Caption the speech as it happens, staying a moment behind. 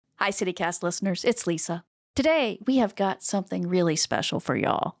Hi, CityCast listeners. It's Lisa. Today, we have got something really special for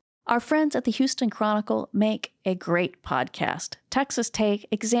y'all. Our friends at the Houston Chronicle make a great podcast. Texas Take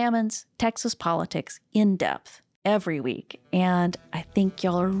examines Texas politics in depth every week, and I think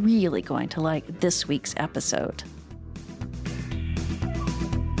y'all are really going to like this week's episode.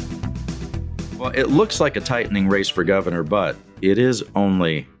 Well, it looks like a tightening race for governor, but it is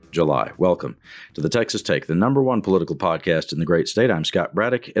only July. Welcome to the Texas Take, the number one political podcast in the great state. I'm Scott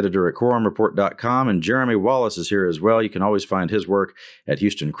Braddock, editor at quorumreport.com, and Jeremy Wallace is here as well. You can always find his work at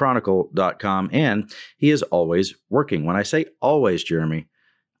houstonchronicle.com, and he is always working. When I say always, Jeremy,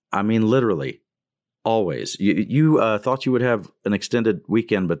 I mean literally always. You thought you would have an extended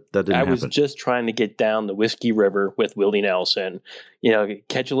weekend, but that didn't happen. I was just trying to get down the Whiskey River with Willie Nelson,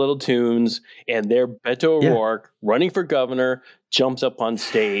 catch a little tunes, and there Beto O'Rourke, running for governor, jumps up on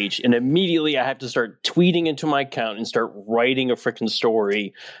stage, and immediately I have to start tweeting into my account and start writing a freaking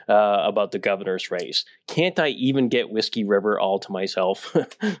story about the governor's race. Can't I even get Whiskey River all to myself?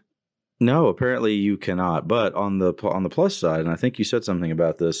 No, apparently you cannot. But on the plus side, and I think you said something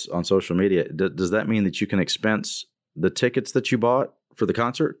about this on social media, does that mean that you can expense the tickets that you bought for the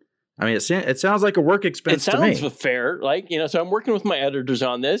concert? I mean, it sounds like a work expense to me. It sounds fair. So I'm working with my editors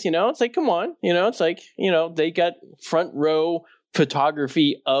on this. It's like, come on. It's like, they got front row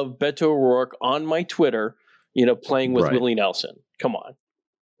photography of Beto O'Rourke on my Twitter, playing with Willie Nelson. Come on.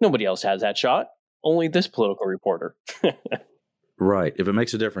 Nobody else has that shot. Only this political reporter. Right. If it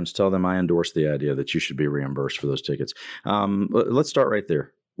makes a difference, tell them I endorse the idea that you should be reimbursed for those tickets. Let's start right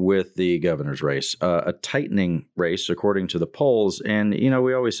there with the governor's race, a tightening race according to the polls. And,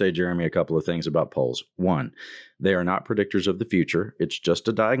 we always say, Jeremy, a couple of things about polls. One, they are not predictors of the future. It's just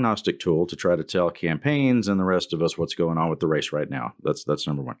a diagnostic tool to try to tell campaigns and the rest of us what's going on with the race right now. That's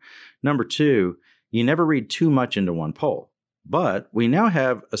number one. Number two, you never read too much into one poll. But we now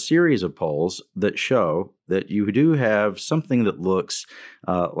have a series of polls that show that you do have something that looks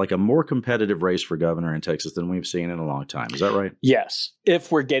like a more competitive race for governor in Texas than we've seen in a long time. Is that right? Yes,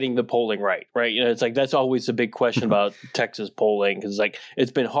 if we're getting the polling right? It's like that's always a big question about Texas polling, because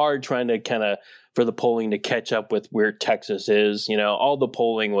it's been hard trying to for the polling to catch up with where Texas is. All the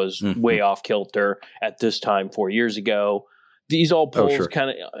polling was way off kilter at this time 4 years ago. These all polls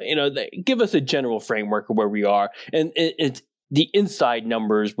they give us a general framework of where we are, and it's the inside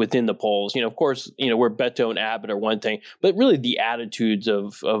numbers within the polls. Of course, where Beto and Abbott are one thing, but really the attitudes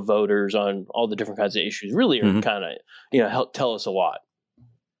of voters on all the different kinds of issues really are help tell us a lot.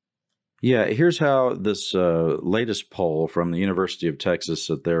 Yeah, here's how this latest poll from the University of Texas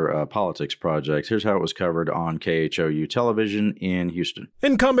at their politics project, here's how it was covered on KHOU television in Houston.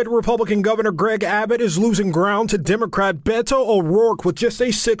 Incumbent Republican Governor Greg Abbott is losing ground to Democrat Beto O'Rourke with just a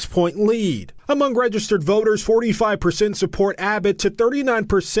 6-point lead. Among registered voters, 45% support Abbott to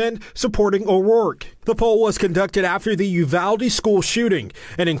 39% supporting O'Rourke. The poll was conducted after the Uvalde school shooting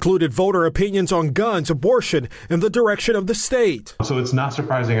and included voter opinions on guns, abortion, and the direction of the state. So it's not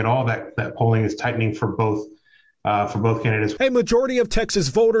surprising at all that polling is tightening for both candidates. A majority of Texas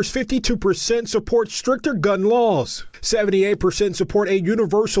voters, 52%, support stricter gun laws. 78% support a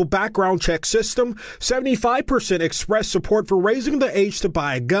universal background check system. 75% express support for raising the age to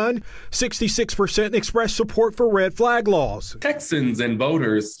buy a gun. 66% express support for red flag laws. Texans and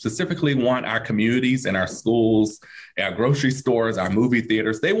voters specifically want our communities and our schools, our grocery stores, our movie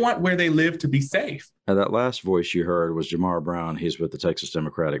theaters. They want where they live to be safe. Now, that last voice you heard was Jamar Brown. He's with the Texas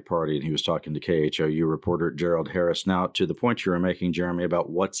Democratic Party, and he was talking to KHOU reporter Gerald Harris. Now, to the point you were making, Jeremy, about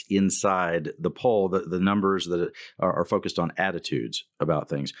what's inside the poll, the numbers that are focused on attitudes about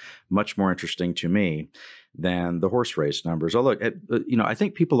things, much more interesting to me than the horse race numbers. Oh, look, I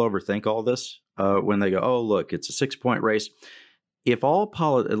think people overthink all this when they go, oh, look, it's a 6-point race. Let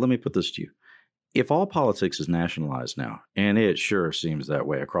me put this to you. If all politics is nationalized now, and it sure seems that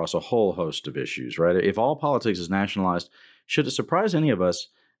way across a whole host of issues, right? If all politics is nationalized, should it surprise any of us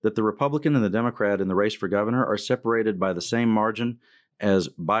that the Republican and the Democrat in the race for governor are separated by the same margin as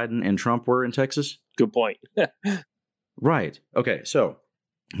Biden and Trump were in Texas? Good point. Right. Okay. So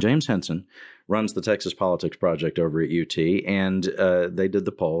James Henson runs the Texas Politics Project over at UT, and they did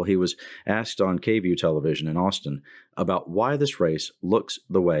the poll. He was asked on KVUE television in Austin about why this race looks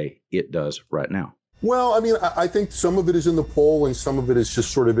the way it does right now. Well, I mean, I think some of it is in the poll and some of it is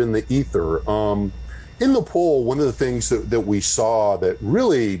just sort of in the ether. In the poll, one of the things that we saw that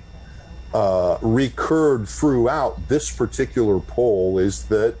really recurred throughout this particular poll is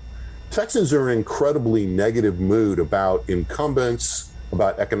that Texans are in an incredibly negative mood about incumbents,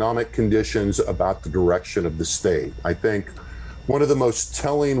 about economic conditions, about the direction of the state. I think one of the most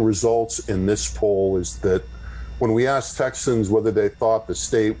telling results in this poll is that when we asked Texans whether they thought the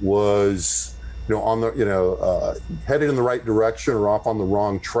state was, on the, headed in the right direction or off on the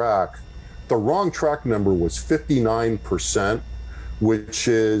wrong track, the wrong track number was 59%, which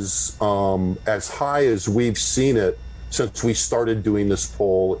is as high as we've seen it since we started doing this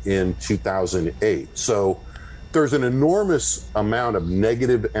poll in 2008. So there's an enormous amount of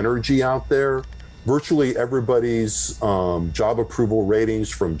negative energy out there. Virtually everybody's job approval ratings,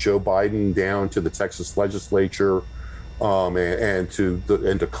 from Joe Biden down to the Texas legislature and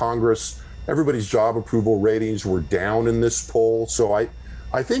to Congress, everybody's job approval ratings were down in this poll. So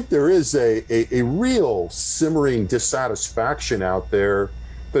I think there is a real simmering dissatisfaction out there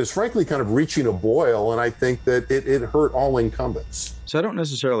that is frankly kind of reaching a boil, and I think that it hurt all incumbents. So I don't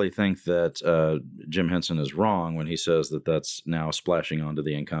necessarily think that Jim Henson is wrong when he says that that's now splashing onto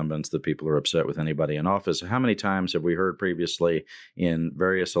the incumbents, that people are upset with anybody in office. How many times have we heard previously in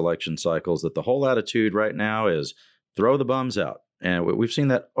various election cycles that the whole attitude right now is throw the bums out? And we've seen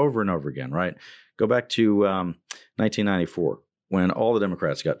that over and over again, right? Go back to 1994. When all the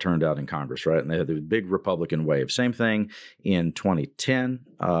Democrats got turned out in Congress, right? And they had the big Republican wave. Same thing in 2010.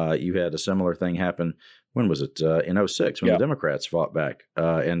 You had a similar thing happen. When was it? In 2006, when the Democrats fought back.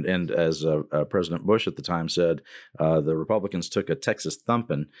 And as President Bush at the time said, the Republicans took a Texas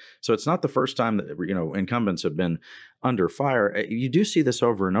thumping. So it's not the first time that, incumbents have been under fire. You do see this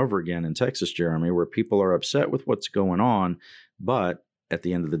over and over again in Texas, Jeremy, where people are upset with what's going on, but at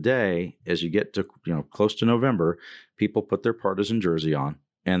the end of the day, as you get to close to November, people put their partisan jersey on,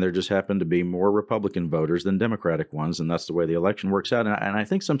 and there just happen to be more Republican voters than Democratic ones, and that's the way the election works out. And I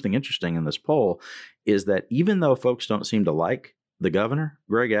think something interesting in this poll is that even though folks don't seem to like the governor,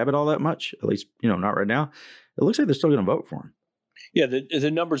 Greg Abbott, all that much, at least not right now, it looks like they're still going to vote for him. Yeah,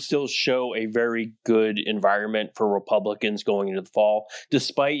 the numbers still show a very good environment for Republicans going into the fall,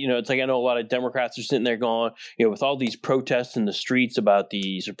 despite, it's like I know a lot of Democrats are sitting there going, with all these protests in the streets about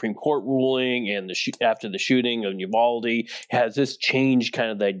the Supreme Court ruling and after the shooting of Uvalde, has this changed kind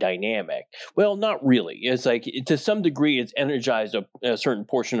of the dynamic? Well, not really. It's like to some degree it's energized a certain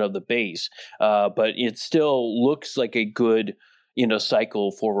portion of the base, but it still looks like a good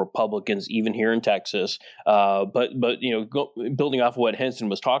cycle for Republicans, even here in Texas. But building off of what Henson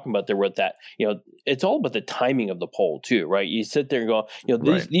was talking about there with that, it's all about the timing of the poll too, right? You sit there and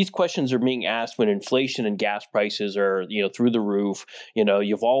go, these questions are being asked when inflation and gas prices are, through the roof.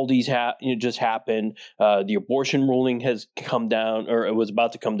 Uvalde's just happened. The abortion ruling has come down, or it was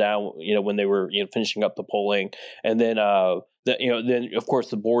about to come down, when they were, finishing up the polling. And then, then of course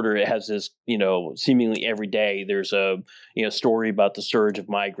the border, it has this, seemingly every day there's a story about the surge of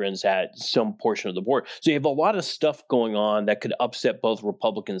migrants at some portion of the border. So you have a lot of stuff going on that could upset both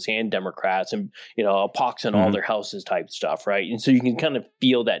Republicans and Democrats, and a pox on all their houses type stuff, right? And so you can kind of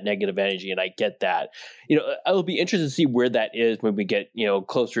feel that negative energy, and I get that. I'll be interested to see where that is when we get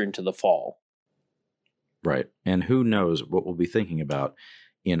closer into the fall. Right, and who knows what we'll be thinking about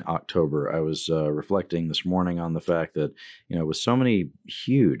in October. I was reflecting this morning on the fact that, with so many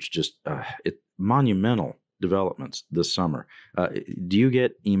huge, just monumental developments this summer, do you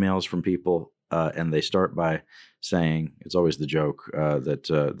get emails from people and they start by saying, it's always the joke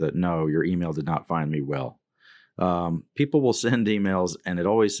that no, your email did not find me well. People will send emails and it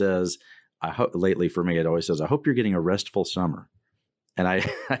always says, lately for me, it always says, I hope you're getting a restful summer. And I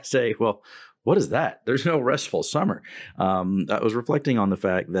say, well, what is that? There's no restful summer. I was reflecting on the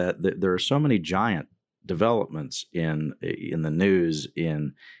fact that there are so many giant developments in the news,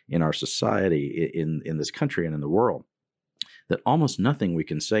 in our society, in this country and in the world, that almost nothing we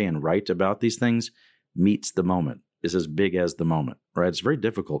can say and write about these things meets the moment, is as big as the moment, right? It's very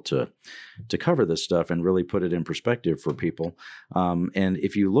difficult to cover this stuff and really put it in perspective for people. And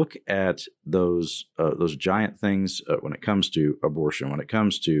if you look at those giant things when it comes to abortion, when it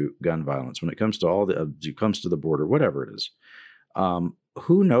comes to gun violence, when it comes to comes to the border, whatever it is,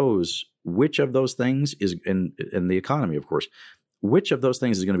 who knows which of those things is in the economy, of course, which of those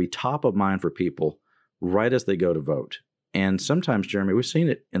things is going to be top of mind for people right as they go to vote. And sometimes, Jeremy, we've seen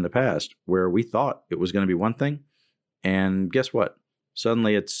it in the past where we thought it was going to be one thing. And guess what?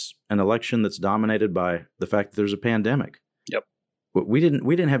 Suddenly it's an election that's dominated by the fact that there's a pandemic. Yep. We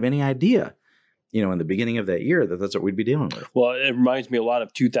didn't have any idea, in the beginning of that year, that's what we'd be dealing with. Well, it reminds me a lot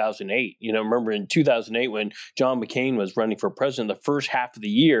of 2008. Remember in 2008 when John McCain was running for president, the first half of the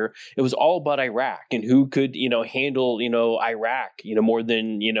year, it was all about Iraq and who could, handle, Iraq, more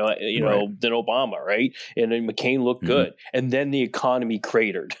than, than Obama, right? And then McCain looked good. And then the economy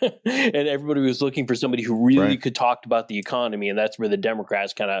cratered. And everybody was looking for somebody who really could talk about the economy. And that's where the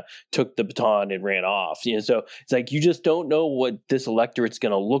Democrats kind of took the baton and ran off. So it's like you just don't know what this electorate's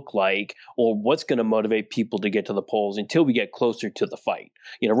going to look like or what's what's going to motivate people to get to the polls until we get closer to the fight.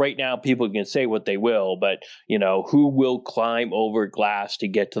 Right now people can say what they will, but who will climb over glass to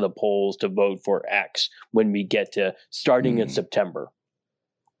get to the polls to vote for X when we get to starting in September?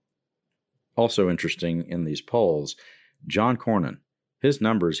 Also interesting in these polls, John Cornyn, his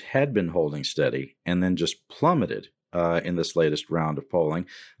numbers had been holding steady and then just plummeted in this latest round of polling.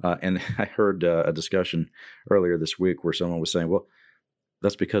 And I heard a discussion earlier this week where someone was saying, well,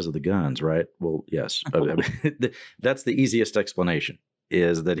 that's because of the guns, right? Well, yes. That's the easiest explanation,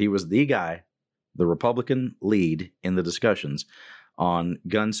 is that he was the guy, the Republican lead in the discussions on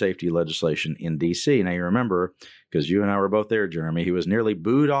gun safety legislation in D.C. Now, you remember, because you and I were both there, Jeremy, he was nearly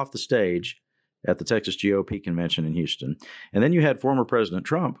booed off the stage at the Texas GOP convention in Houston. And then you had former President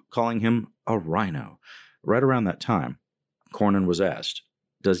Trump calling him a rhino. Right around that time, Cornyn was asked,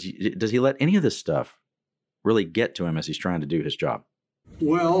 does he let any of this stuff really get to him as he's trying to do his job?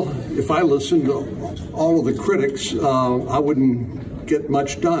 Well, if I listened to all of the critics, I wouldn't get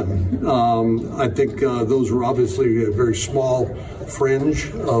much done. I think those were obviously a very small fringe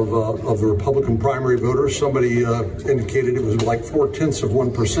of the Republican primary voters. Somebody indicated it was like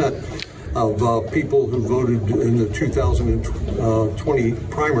 0.4% of people who voted in the 2020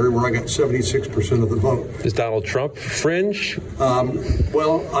 primary, where I got 76% of the vote. Is Donald Trump fringe?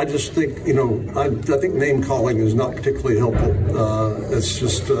 Well, I just think, I think name calling is not particularly helpful. It's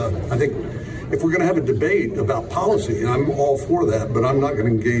just, I think if we're going to have a debate about policy, I'm all for that, but I'm not going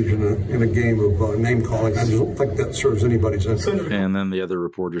to engage in a game of name calling. I just don't think that serves anybody's interest. And then the other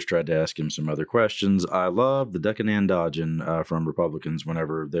reporters tried to ask him some other questions. I love the ducking and dodging from Republicans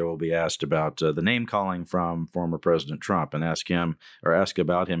whenever they will be asked about the name calling from former President Trump, and ask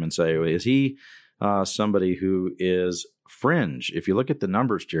about him and say, is he somebody who is fringe? If you look at the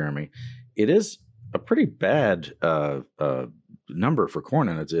numbers, Jeremy, it is a pretty bad number for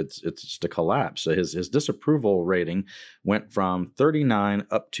Cornyn. It's just a collapse. So his disapproval rating went from 39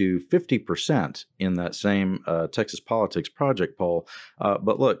 up to 50% in that same Texas Politics Project poll.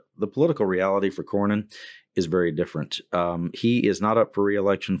 But look, the political reality for Cornyn is very different. He is not up for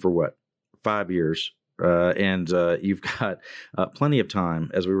re-election for 5 years, and you've got plenty of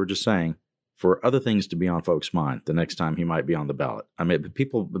time, as we were just saying, for other things to be on folks' mind the next time he might be on the ballot. I mean,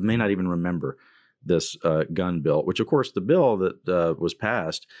 people may not even remember this gun bill, which, of course, the bill that was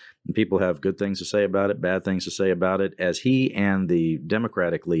passed, and people have good things to say about it, bad things to say about it, as he and the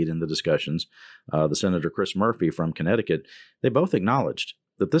Democratic lead in the discussions, the Senator Chris Murphy from Connecticut, they both acknowledged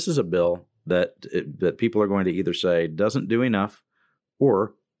that this is a bill that people are going to either say doesn't do enough,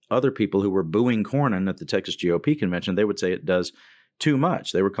 or other people who were booing Cornyn at the Texas GOP convention, they would say it does too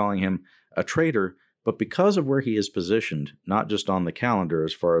much. They were calling him a traitor, but because of where he is positioned, not just on the calendar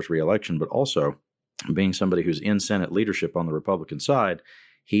as far as re-election, but also being somebody who's in Senate leadership on the Republican side,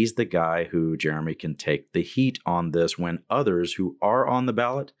 he's the guy who, Jeremy, can take the heat on this when others who are on the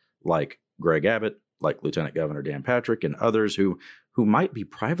ballot, like Greg Abbott, like Lieutenant Governor Dan Patrick, and others who might be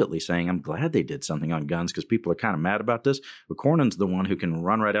privately saying, I'm glad they did something on guns because people are kind of mad about this. But Cornyn's the one who can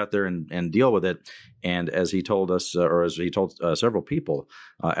run right out there and deal with it. And as he told us, or as he told several people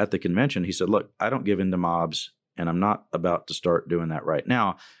at the convention, he said, look, I don't give in to mobs, and I'm not about to start doing that right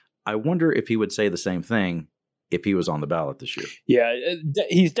now. I wonder if he would say the same thing if he was on the ballot this year. Yeah,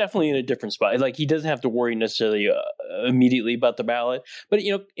 he's definitely in a different spot. Like, he doesn't have to worry necessarily immediately about the ballot. But,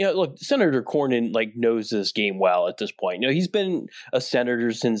 look, Senator Cornyn, knows this game well at this point. He's been a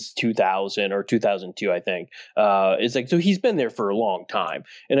senator since 2000 or 2002, I think. So he's been there for a long time.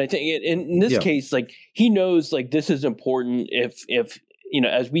 And I think in this case, he knows, this is important if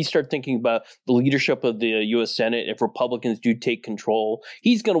as we start thinking about the leadership of the U.S. Senate, if Republicans do take control,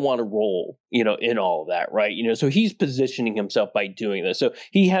 he's going to want to roll, in all of that, right? So he's positioning himself by doing this. So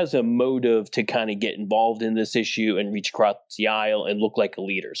he has a motive to kind of get involved in this issue and reach across the aisle and look like a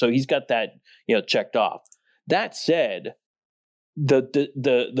leader. So he's got that, checked off. That said,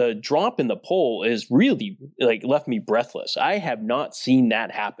 the drop in the poll is really left me breathless. I have not seen that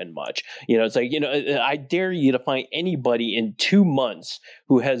happen much. I dare you to find anybody in 2 months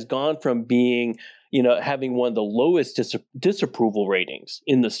who has gone from being, having one of the lowest disapproval ratings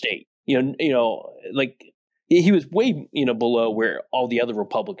in the state. He was way, below where all the other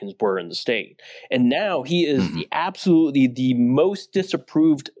Republicans were in the state. And now he is absolutely the most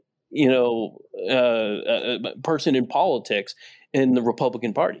disapproved, person in politics in the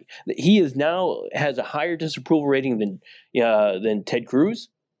Republican Party. He is now has a higher disapproval rating than Ted Cruz,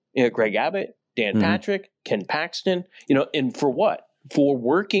 Greg Abbott, Dan Patrick, Ken Paxton, and for what? For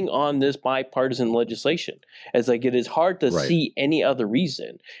working on this bipartisan legislation. It is hard to see any other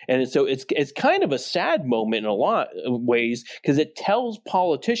reason. And so it's kind of a sad moment in a lot of ways, because it tells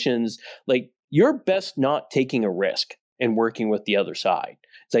politicians, you're best not taking a risk and working with the other side.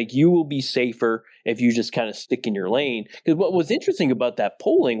 It's like you will be safer if you just kind of stick in your lane. Because what was interesting about that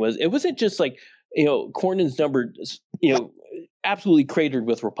polling was it wasn't just like, Cornyn's numbers, absolutely cratered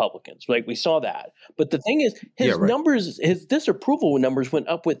with Republicans. Like we saw that. But the thing is, his numbers, his disapproval numbers went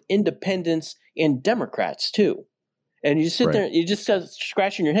up with independents and Democrats too. And you sit there, you just start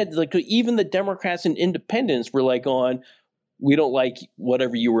scratching your head. Like even the Democrats and independents were like we don't like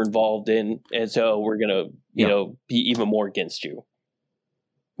whatever you were involved in, and so we're going to, be even more against you.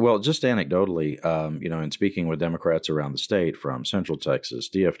 Well, just anecdotally, in speaking with Democrats around the state from Central Texas,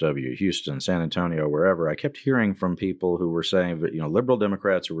 DFW, Houston, San Antonio, wherever, I kept hearing from people who were saying that, liberal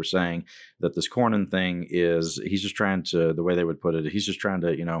Democrats who were saying that this Cornyn thing he's just trying to, the way they would put it, he's just trying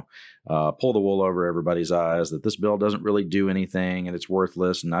to, pull the wool over everybody's eyes, that this bill doesn't really do anything and it's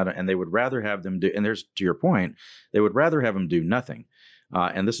worthless. And they would rather have them do, and there's, to your point, they would rather have them do nothing.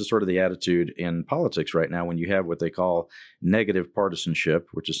 And this is sort of the attitude in politics right now when you have what they call negative partisanship,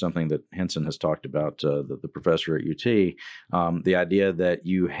 which is something that Henson has talked about, the professor at UT, the idea that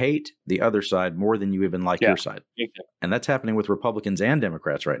you hate the other side more than you even like your side. Exactly. And that's happening with Republicans and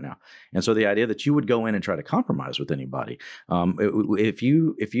Democrats right now. And so the idea that you would go in and try to compromise with anybody, if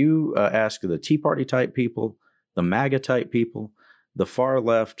you ask the Tea Party type people, the MAGA type people, the far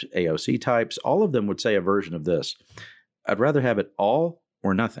left AOC types, all of them would say a version of this. I'd rather have it all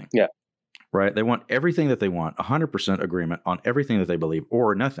or nothing. Yeah. Right. They want everything that they want, 100% agreement on everything that they believe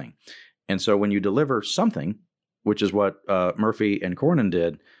or nothing. And so when you deliver something, which is what Murphy and Cornyn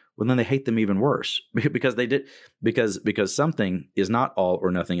did, well, then they hate them even worse because they did, because something is not all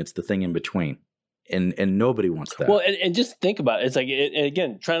or nothing. It's the thing in between. And nobody wants that. Well, and just think about it. It's like, and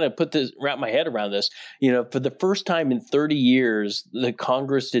again, trying to wrap my head around this, for the first time in 30 years, the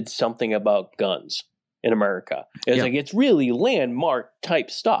Congress did something about guns in America. It's like, it's really landmark type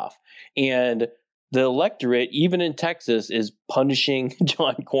stuff. And the electorate, even in Texas, is punishing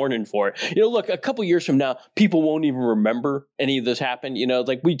John Cornyn for it. Look, a couple years from now, people won't even remember any of this happened.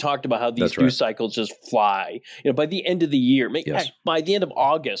 Like we talked about how these news cycles just fly. By the end of the year, by the end of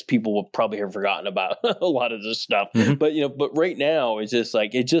August, people will probably have forgotten about a lot of this stuff. Mm-hmm. But right now, it's just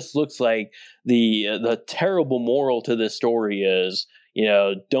like, it just looks like the terrible moral to this story is,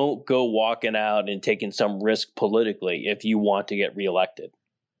 don't go walking out and taking some risk politically if you want to get reelected.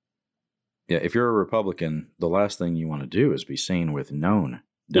 Yeah, if you're a Republican, the last thing you want to do is be seen with known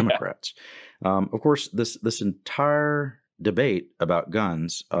Democrats. Yeah. Of course, this entire debate about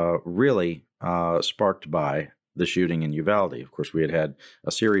guns really sparked by the shooting in Uvalde. Of course, we had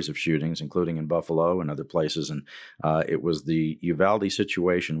a series of shootings, including in Buffalo and other places, and it was the Uvalde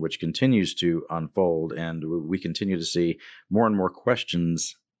situation which continues to unfold, and we continue to see more and more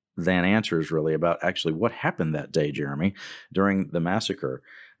questions than answers, really, about actually what happened that day, Jeremy, during the massacre.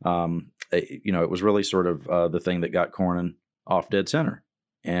 It was really sort of the thing that got Cornyn off dead center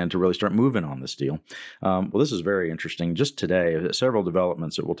and to really start moving on this deal. Well, this is very interesting. Just today, several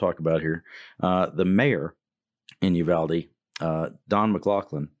developments that we'll talk about here. The mayor in Uvalde, Don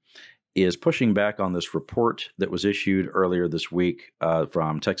McLaughlin, is pushing back on this report that was issued earlier this week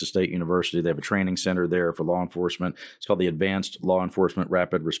from Texas State University. They have a training center there for law enforcement. It's called the Advanced Law Enforcement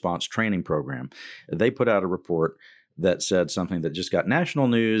Rapid Response Training Program. They put out a report that said something that just got national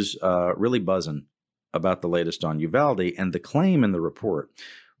news really buzzing about the latest on Uvalde. And the claim in the report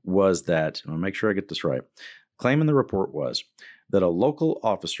was that, I'm going to make sure I get this right, claim in the report was that a local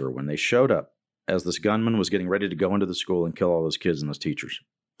officer, when they showed up as this gunman was getting ready to go into the school and kill all those kids and those teachers,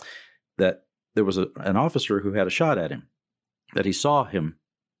 that there was an officer who had a shot at him, that he saw him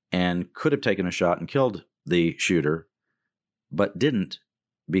and could have taken a shot and killed the shooter, but didn't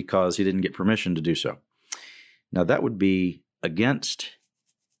because he didn't get permission to do so. Now, that would be against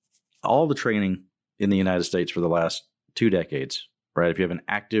all the training in the United States for the last 2 decades, right? If you have an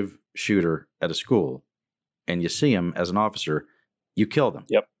active shooter at a school and you see him as an officer, you kill them.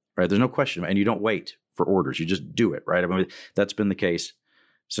 Yep. Right? There's no question. And you don't wait for orders. You just do it, right? I mean, that's been the case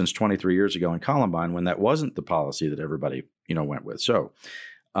since 23 years ago in Columbine when that wasn't the policy that everybody, went with. So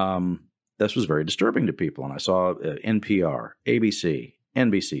this was very disturbing to people. And I saw NPR, ABC,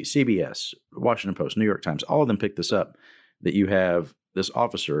 NBC, CBS, Washington Post, New York Times, all of them picked this up, that you have this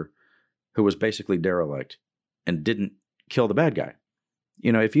officer who was basically derelict and didn't kill the bad guy.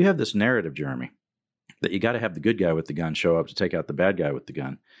 If you have this narrative, Jeremy, that you got to have the good guy with the gun show up to take out the bad guy with the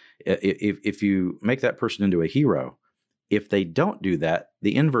gun, if you make that person into a hero, if they don't do that,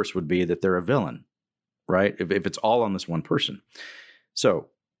 the inverse would be that they're a villain, right? If it's all on this one person. So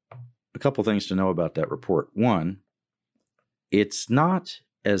a couple things to know about that report. One, it's not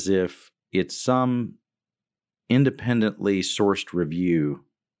as if it's some independently sourced review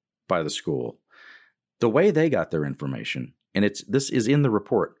by the school. The way they got their information, and this is in the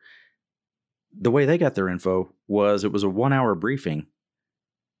report, the way they got their info was it was a 1-hour briefing.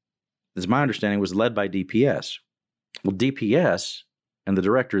 As my understanding was led by DPS. Well, DPS and the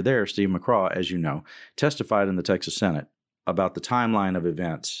director there, Steve McCraw, as you know, testified in the Texas Senate about the timeline of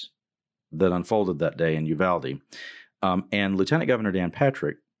events that unfolded that day in Uvalde. And Lieutenant Governor Dan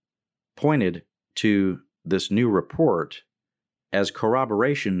Patrick pointed to this new report as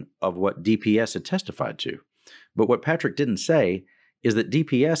corroboration of what DPS had testified to. But what Patrick didn't say is that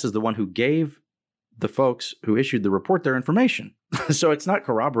DPS is the one who gave the folks who issued the report their information. So it's not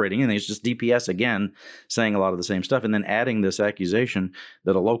corroborating anything. It's just DPS again saying a lot of the same stuff and then adding this accusation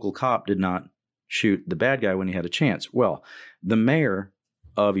that a local cop did not shoot the bad guy when he had a chance. Well, the mayor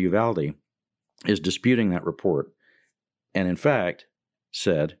of Uvalde is disputing that report and in fact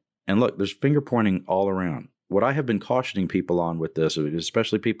said, and look, there's finger pointing all around. What I have been cautioning people on with this,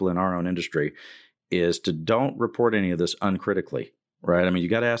 especially people in our own industry, is to don't report any of this uncritically. Right? I mean, you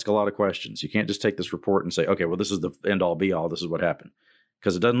got to ask a lot of questions. You can't just take this report and say, okay, well, this is the end all be all. This is what happened.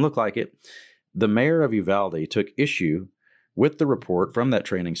 Because it doesn't look like it. The mayor of Uvalde took issue with the report from that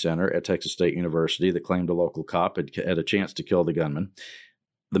training center at Texas State University that claimed a local cop had a chance to kill the gunman.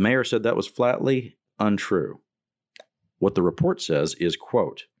 The mayor said that was flatly untrue. What the report says is,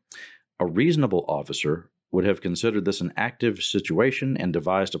 quote, a reasonable officer would have considered this an active situation and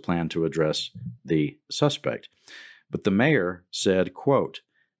devised a plan to address the suspect. But the mayor said, quote,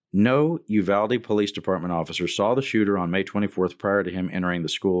 no Uvalde Police Department officer saw the shooter on May 24th prior to him entering the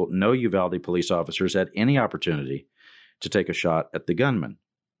school. No Uvalde police officers had any opportunity to take a shot at the gunman.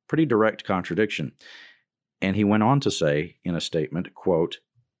 Pretty direct contradiction. And he went on to say in a statement, quote,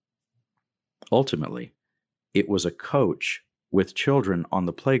 ultimately, it was a coach with children on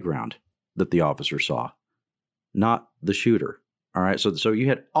the playground that the officer saw, not the shooter. All right, so you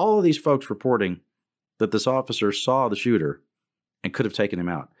had all of these folks reporting that this officer saw the shooter and could have taken him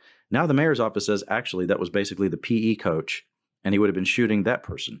out. Now the mayor's office says, actually, that was basically the PE coach, and he would have been shooting that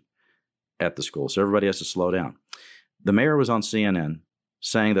person at the school. So everybody has to slow down. The mayor was on CNN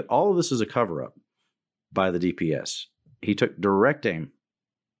saying that all of this is a cover-up by the DPS. He took direct aim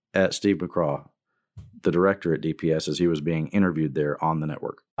at Steve McCraw, the director at DPS, as he was being interviewed there on the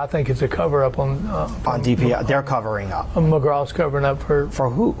network. I think it's a cover-up on DPS. They're covering up. McGraw's covering up for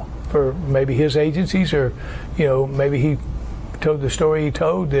who? For maybe his agencies, or maybe he told the story he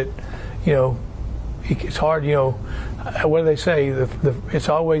told that it's hard. What do they say? It's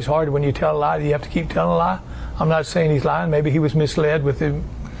always hard when you tell a lie. You have to keep telling a lie. I'm not saying he's lying. Maybe he was misled with the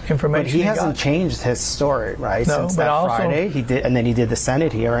information. But he hasn't changed his story, right? No, since that Friday, he did, and then he did the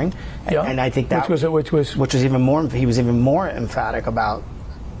Senate hearing. Yeah, and I think that which was even more. He was even more emphatic about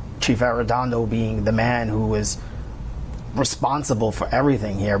Chief Arredondo being the man who was responsible for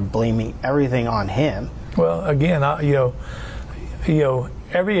everything here, blaming everything on him. Well, again,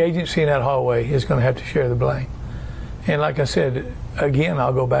 every agency in that hallway is going to have to share the blame. And like I said, again,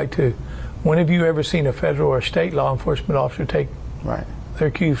 I'll go back to, when have you ever seen a federal or state law enforcement officer take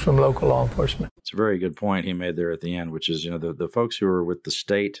their cues from local law enforcement? It's a very good point he made there at the end, which is, the folks who are with the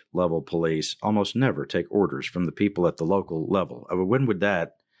state level police almost never take orders from the people at the local level. I mean, when would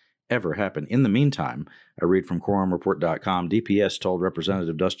that ever happen? In the meantime, I read from quorumreport.com, DPS told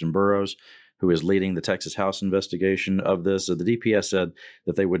Representative Dustin Burrows, who is leading the Texas House investigation of this, the DPS said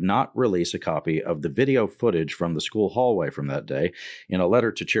that they would not release a copy of the video footage from the school hallway from that day. In a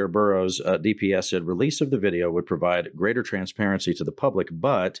letter to Chair Burrows, DPS said release of the video would provide greater transparency to the public,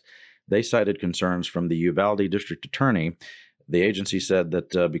 but they cited concerns from the Uvalde district attorney. The agency said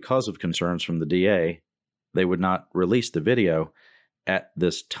that because of concerns from the DA, they would not release the video at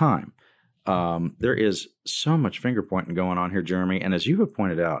this time. There is so much finger pointing going on here, Jeremy. And as you have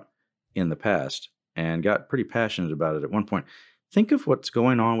pointed out in the past and got pretty passionate about it at one point, think of what's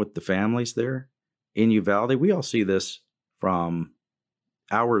going on with the families there in Uvalde. We all see this from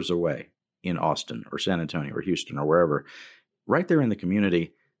hours away in Austin or San Antonio or Houston or wherever. Right there in the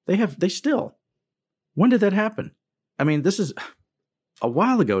community, they still, when did that happen? I mean, this is a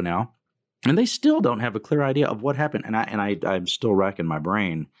while ago now. And they still don't have a clear idea of what happened. And I'm still racking my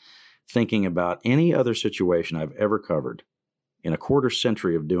brain thinking about any other situation I've ever covered in a quarter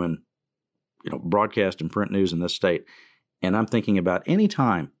century of doing, broadcast and print news in this state. And I'm thinking about any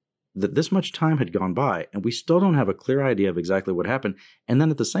time that this much time had gone by and we still don't have a clear idea of exactly what happened. And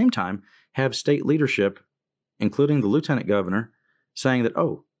then at the same time, have state leadership, including the lieutenant governor, saying that,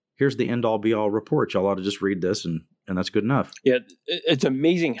 oh, here's the end all be all report. Y'all ought to just read this and that's good enough. Yeah, it's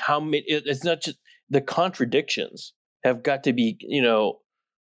amazing how many. It's not just the contradictions have got to be,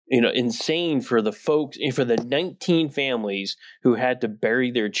 insane for the folks, for the 19 families who had to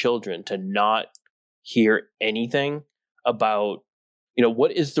bury their children to not hear anything about,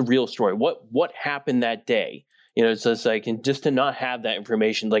 what is the real story? What happened that day? It's just like, and just to not have that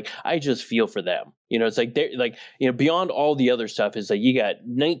information, like, I just feel for them. It's like, they're like, beyond all the other stuff is like, you got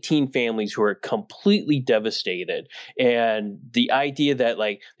 19 families who are completely devastated. And the idea that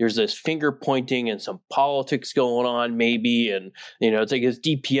like, there's this finger pointing and some politics going on maybe. And, it's like, is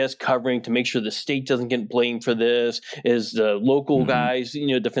DPS covering to make sure the state doesn't get blamed for this? Is the local guys,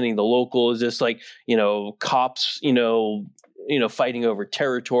 defending the local? Is this like, cops, fighting over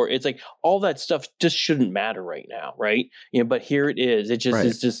territory? It's like all that stuff just shouldn't matter right now, right? But here it is. It just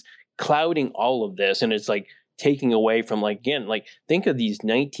is just clouding all of this, and it's like taking away from, like, again, like, think of these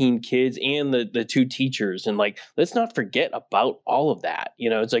 19 kids and the 2 teachers, and like, let's not forget about all of that.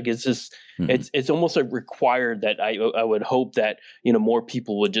 It's like, it's just it's almost like required that I would hope that more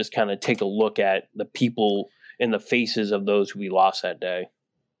people would just kind of take a look at the people and the faces of those who we lost that day.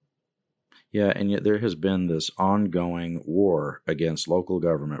 Yeah, and yet there has been this ongoing war against local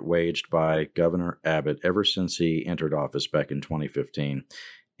government waged by Governor Abbott ever since he entered office back in 2015.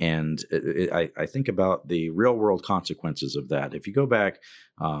 And I think about the real world consequences of that. If you go back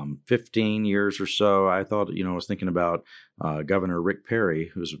 15 years or so, I thought, I was thinking about Governor Rick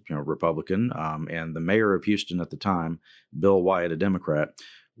Perry, who's Republican, and the mayor of Houston at the time, Bill Wyatt, a Democrat,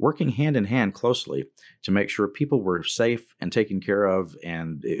 working hand in hand closely to make sure people were safe and taken care of,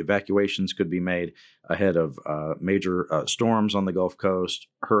 and evacuations could be made ahead of major storms on the Gulf Coast,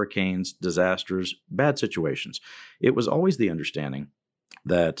 hurricanes, disasters, bad situations. It was always the understanding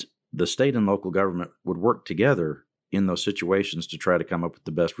that the state and local government would work together in those situations to try to come up with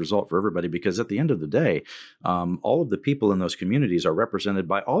the best result for everybody, because at the end of the day, all of the people in those communities are represented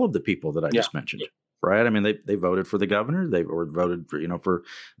by all of the people that I just mentioned. Right. I mean, they voted for the governor, or voted for, for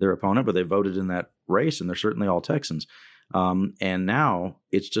their opponent, but they voted in that race, and they're certainly all Texans. And now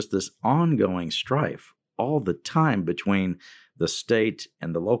it's just this ongoing strife all the time between the state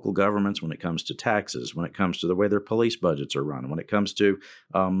and the local governments when it comes to taxes, when it comes to the way their police budgets are run, when it comes to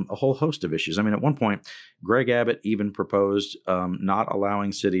a whole host of issues. I mean, at one point, Greg Abbott even proposed not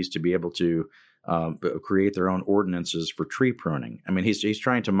allowing cities to be able to create their own ordinances for tree pruning. I mean, he's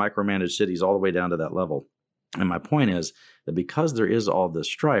trying to micromanage cities all the way down to that level. And my point is that because there is all this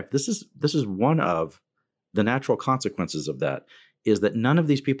strife, this is one of the natural consequences of that, is that none of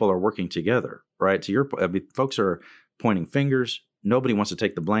these people are working together, right? To your point, I mean, folks are pointing fingers. Nobody wants to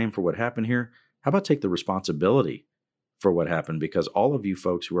take the blame for what happened here. How about take the responsibility for what happened? Because all of you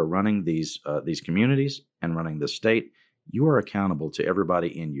folks who are running these communities and running the state, you are accountable to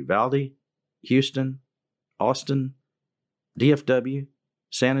everybody in Uvalde, Houston, Austin, DFW,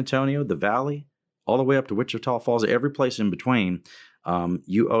 San Antonio, the Valley, all the way up to Wichita Falls, every place in between.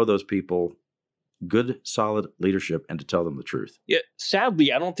 You owe those people good, solid leadership and to tell them the truth. Yeah,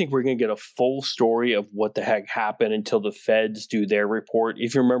 sadly, I don't think we're going to get a full story of what the heck happened until the feds do their report.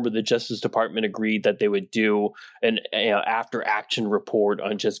 If you remember, the Justice Department agreed that they would do an after action report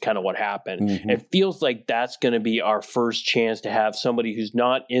on just kind of what happened. It feels like that's going to be our first chance to have somebody who's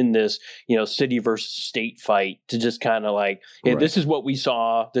not in this, city versus state fight to just kind of like, hey, this is what we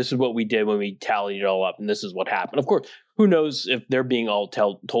saw, this is what we did when we tallied it all up, and this is what happened. Of course, who knows if they're being all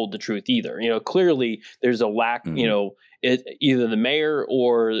told the truth either. Clearly there's a lack, either the mayor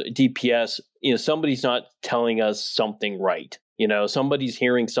or DPS, somebody's not telling us something right. Somebody's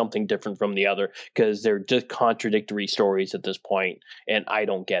hearing something different from the other, because they're just contradictory stories at this point. And I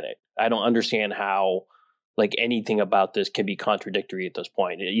don't get it. I don't understand how like anything about this can be contradictory at this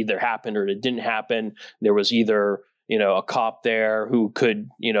point. It either happened or it didn't happen. There was either, a cop there who could,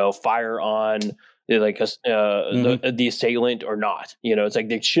 fire on like the assailant or not. It's like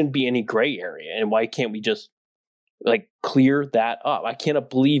there shouldn't be any gray area. And why can't we just like clear that up? I cannot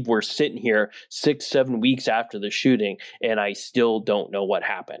believe we're sitting here 6-7 weeks after the shooting and I still don't know what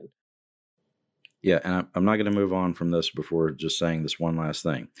happened. Yeah, and I'm not going to move on from this before just saying this one last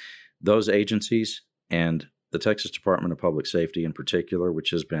thing. Those agencies and the Texas Department of Public Safety in particular, which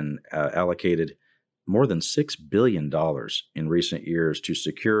has been allocated more than $6 billion in recent years to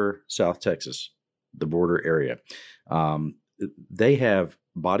secure South Texas, the border area. They have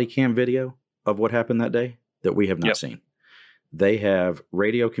body cam video of what happened that day that we have not seen. They have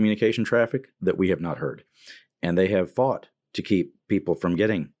radio communication traffic that we have not heard. And they have fought to keep people from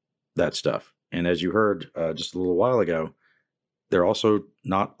getting that stuff. And as you heard just a little while ago, they're also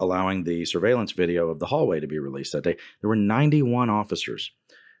not allowing the surveillance video of the hallway to be released that day. There were 91 officers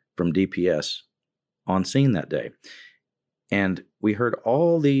from DPS on scene that day. And we heard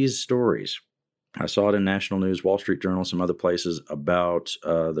all these stories I saw it in national news, Wall Street Journal, some other places about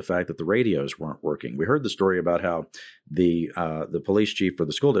the fact that the radios weren't working. We heard the story about how the police chief for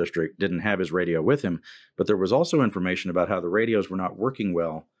the school district didn't have his radio with him, but there was also information about how the radios were not working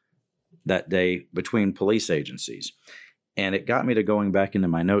well that day between police agencies. And it got me to going back into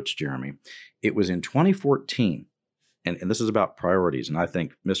my notes, Jeremy. It was in 2014, and this is about priorities, and I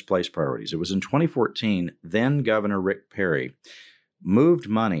think misplaced priorities. It was in 2014, then Governor Rick Perry moved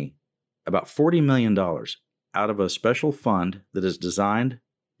money, about $40 million, out of a special fund that is designed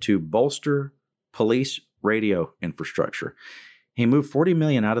to bolster police radio infrastructure. He moved $40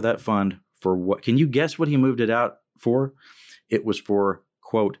 million out of that fund for what? Can you guess what he moved it out for? It was for,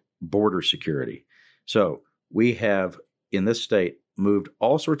 quote, border security. So we have, in this state, moved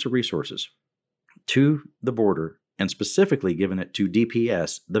all sorts of resources to the border and specifically given it to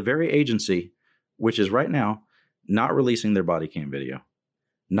DPS, the very agency which is right now not releasing their body cam video,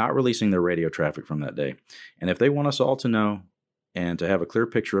 not releasing their radio traffic from that day. And if they want us all to know and to have a clear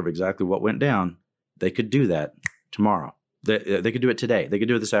picture of exactly what went down, they could do that tomorrow. They could do it today. They could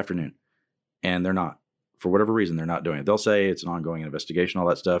do it this afternoon. And they're not. For whatever reason, they're not doing it. They'll say it's an ongoing investigation, all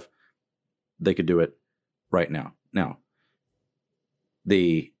that stuff. They could do it right now. Now,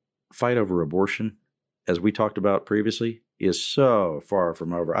 the fight over abortion, as we talked about previously, is so far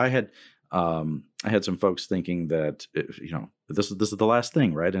from over. I had some folks thinking that, this is the last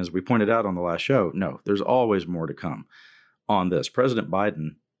thing, right? And as we pointed out on the last show, no, there's always more to come on this. President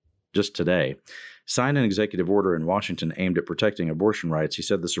Biden, just today, signed an executive order in Washington aimed at protecting abortion rights. He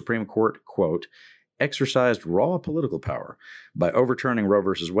said the Supreme Court, quote, exercised raw political power by overturning Roe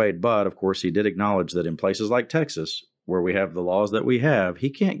versus Wade. But, of course, he did acknowledge that in places like Texas, where we have the laws that we have, he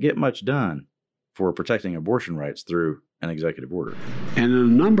can't get much done for protecting abortion rights through an executive order. And in a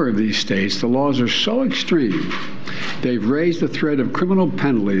number of these states, the laws are so extreme, they've raised the threat of criminal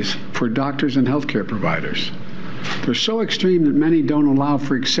penalties for doctors and healthcare providers. They're so extreme that many don't allow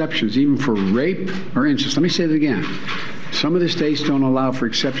for exceptions, even for rape or incest. Let me say that again. Some of the states don't allow for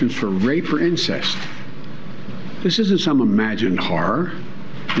exceptions for rape or incest. This isn't some imagined horror.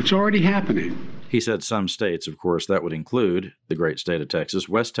 It's already happening. He said some states, of course, that would include the great state of Texas.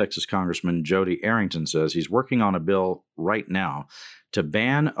 West Texas Congressman Jody Arrington says he's working on a bill right now to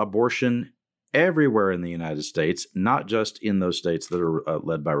ban abortion everywhere in the United States, not just in those states that are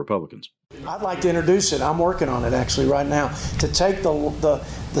led by Republicans. I'd like to introduce it. I'm working on it actually right now to take the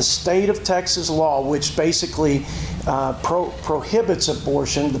state of Texas law, which basically prohibits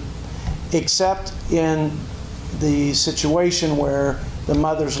abortion, except in the situation where the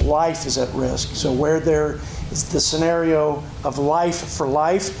mother's life is at risk. So where there is the scenario of life for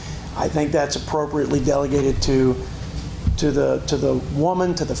life, I think that's appropriately delegated to the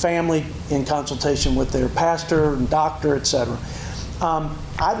woman, to the family, in consultation with their pastor and doctor, etc.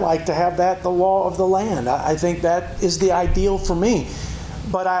 I'd like to have that the law of the land. I think that is the ideal for me.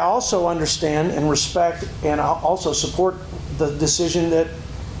 But I also understand and respect and also support the decision that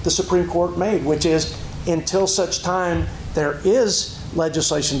the Supreme Court made, which is until such time there is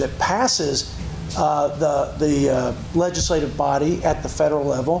legislation that passes the legislative body at the federal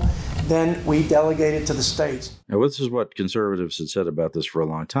level, then we delegate it to the states. Now, this is what conservatives had said about this for a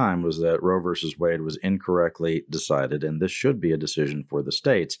long time, was that Roe versus Wade was incorrectly decided, and this should be a decision for the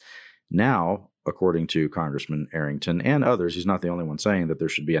states. Now, according to Congressman Arrington and others, he's not the only one saying that there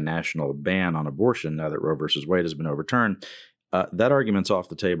should be a national ban on abortion now that Roe versus Wade has been overturned. That argument's off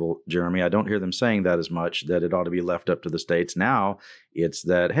the table, Jeremy. I don't hear them saying that as much, that it ought to be left up to the states. Now it's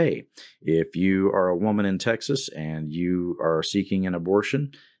that, hey, if you are a woman in Texas and you are seeking an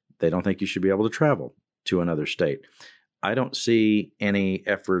abortion, they don't think you should be able to travel to another state. I don't see any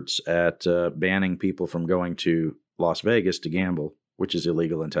efforts at banning people from going to Las Vegas to gamble, which is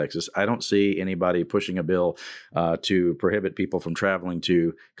illegal in Texas. I don't see anybody pushing a bill to prohibit people from traveling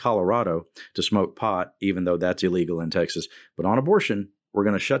to Colorado to smoke pot, even though that's illegal in Texas. But on abortion, we're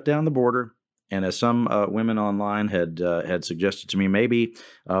going to shut down the border. And as some women online had suggested to me, maybe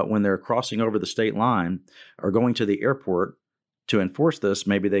when they're crossing over the state line or going to the airport to enforce this,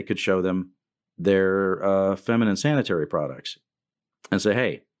 maybe they could show them their feminine sanitary products and say,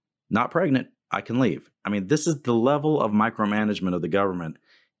 hey, not pregnant, I can leave. I mean, this is the level of micromanagement of the government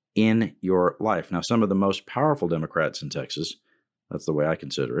in your life. Now, some of the most powerful Democrats in Texas, that's the way I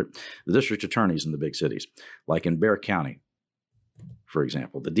consider it, the district attorneys in the big cities, like in Bexar County, for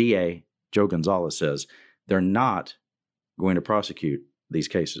example, the DA, Joe Gonzalez, says they're not going to prosecute these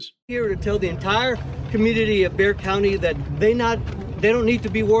cases. Here to tell the entire community of Bexar County that they don't need to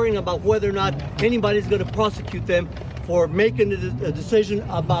be worrying about whether or not anybody's going to prosecute them for making a decision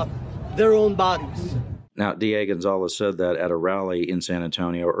about their own bodies. Now, D.A. Gonzalez said that at a rally in San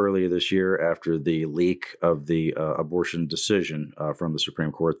Antonio earlier this year after the leak of the abortion decision from the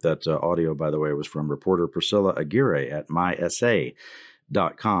Supreme Court. That audio, by the way, was from reporter Priscilla Aguirre at mysa.com.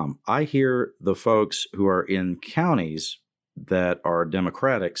 I hear the folks who are in counties that are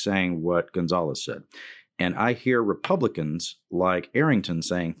Democratic saying what Gonzalez said. And I hear Republicans like Arrington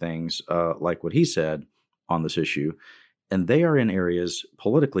saying things like what he said on this issue. And they are in areas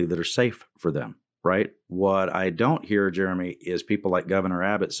politically that are safe for them. Right. What I don't hear, Jeremy, is people like Governor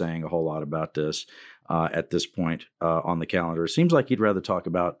Abbott saying a whole lot about this at this point on the calendar. It seems like he'd rather talk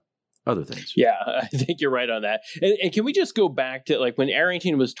about other things. Yeah, I think you're right on that. And can we just go back to like when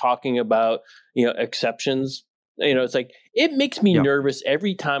Arrington was talking about, exceptions? It's like it makes me nervous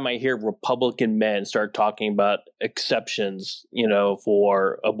every time I hear Republican men start talking about exceptions,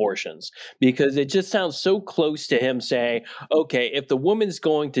 for abortions, because it just sounds so close to him saying, OK, if the woman's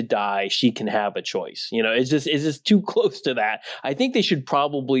going to die, she can have a choice. It's just too close to that. I think they should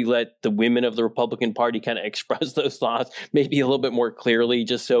probably let the women of the Republican Party kind of express those thoughts maybe a little bit more clearly,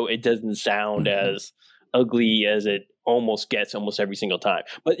 just so it doesn't sound as ugly as it almost gets almost every single time.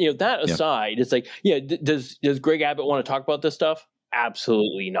 But that aside, it's like, does Greg Abbott want to talk about this stuff?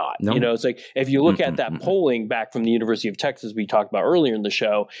 Absolutely not. No. It's like if you look at that polling back from the University of Texas we talked about earlier in the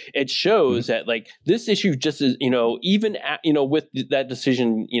show, it shows that like this issue just is, even at, with that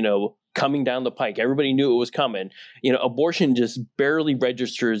decision, coming down the pike, everybody knew it was coming. Abortion just barely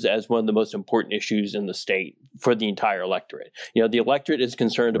registers as one of the most important issues in the state for the entire electorate. The electorate is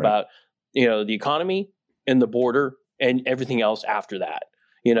concerned about, the economy and the border and everything else after that.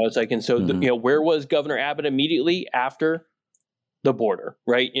 It's like, and so, where was Governor Abbott immediately after the border,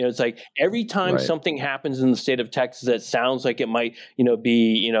 right? It's like every time something happens in the state of Texas that sounds like it might,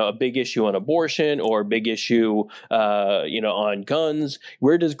 be, a big issue on abortion or a big issue, on guns,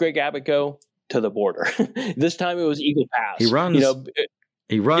 where does Greg Abbott go? To the border. This time it was Eagle Pass. He runs.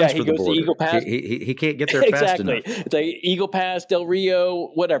 He runs for the border. To Eagle Pass. He can't get there fast enough. It's like Eagle Pass, Del Rio,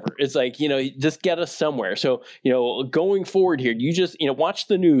 whatever. It's like, just get us somewhere. So, going forward here, you just, watch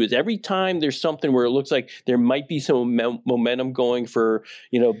the news. Every time there's something where it looks like there might be some momentum going for,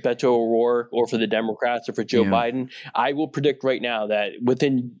 Beto O'Rourke or for the Democrats or for Joe Biden, I will predict right now that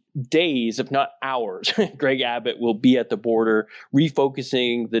within days, if not hours, Greg Abbott will be at the border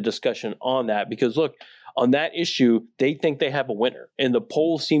refocusing the discussion on that. Because look, on that issue, they think they have a winner, and the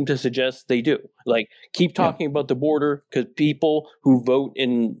polls seem to suggest they do. Like, keep talking about the border because people who vote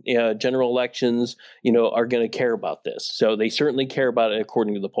in general elections, are going to care about this. So they certainly care about it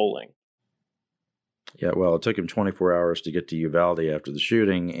according to the polling. Yeah, well, it took him 24 hours to get to Uvalde after the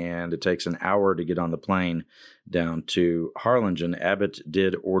shooting, and it takes an hour to get on the plane down to Harlingen. Abbott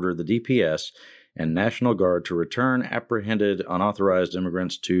did order the DPS and National Guard to return apprehended unauthorized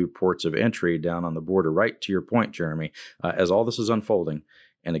immigrants to ports of entry down on the border. Right to your point, Jeremy, as all this is unfolding,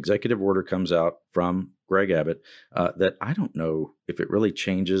 an executive order comes out from Greg Abbott that I don't know if it really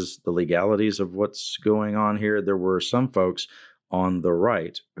changes the legalities of what's going on here. There were some folks on the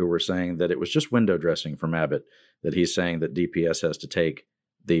right who were saying that it was just window dressing from Abbott, that he's saying that DPS has to take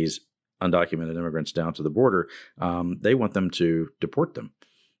these undocumented immigrants down to the border. They want them to deport them.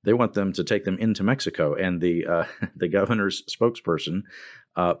 They want them to take them into Mexico. And the governor's spokesperson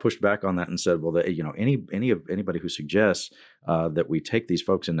pushed back on that and said, well, anybody who suggests that we take these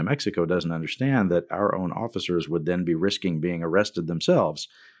folks into Mexico doesn't understand that our own officers would then be risking being arrested themselves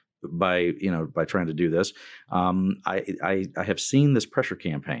by trying to do this. I have seen this pressure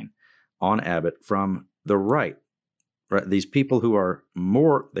campaign on Abbott from the right. Right? These people who are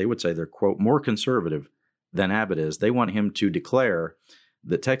more, they would say they're, quote, more conservative than Abbott is. They want him to declare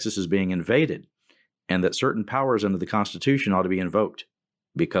that Texas is being invaded and that certain powers under the Constitution ought to be invoked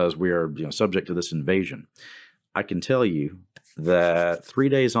because we are subject to this invasion. I can tell you that 3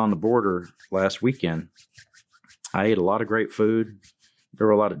 days on the border last weekend, I ate a lot of great food. There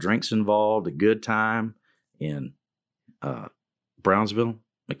were a lot of drinks involved, a good time in Brownsville,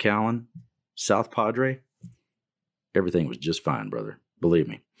 McAllen, South Padre. Everything was just fine, brother. Believe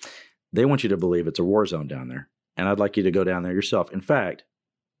me. They want you to believe it's a war zone down there, and I'd like you to go down there yourself. In fact,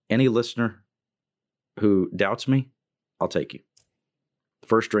 any listener who doubts me, I'll take you.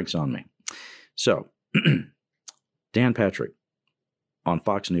 First drink's on me. So, Dan Patrick on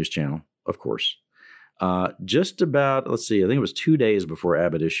Fox News Channel, of course, just about, I think it was 2 days before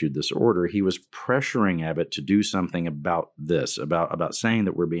Abbott issued this order, he was pressuring Abbott to do something about this, about saying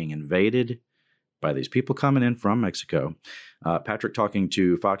that we're being invaded by these people coming in from Mexico. Patrick talking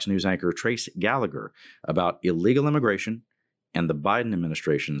to Fox News anchor Trace Gallagher about illegal immigration and the Biden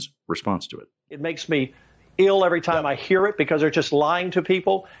administration's response to it. It makes me ill every time I hear it because they're just lying to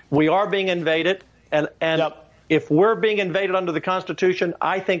people. We are being invaded. And if we're being invaded under the Constitution,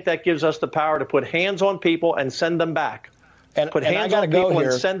 I think that gives us the power to put hands on people and send them back. Put hands on people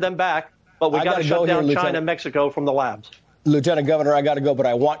and send them back. But we got to shut down China and Mexico from the labs. Lieutenant Governor, I got to go, but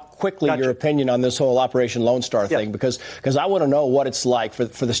I want quickly your opinion on this whole Operation Lone Star thing, because I want to know what it's like for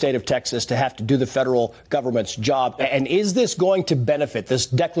the state of Texas to have to do the federal government's job. And is this going to benefit, this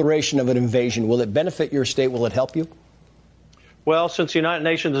declaration of an invasion? Will it benefit your state? Will it help you? Well, since the United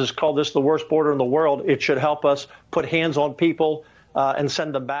Nations has called this the worst border in the world, it should help us put hands on people and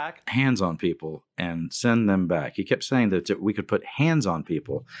send them back. Hands on people and send them back. He kept saying that we could put hands on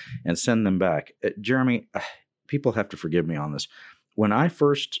people and send them back. Jeremy, people have to forgive me on this. When I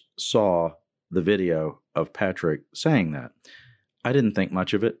first saw the video of Patrick saying that, I didn't think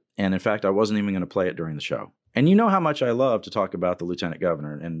much of it. And in fact, I wasn't even going to play it during the show. And you know how much I love to talk about the Lieutenant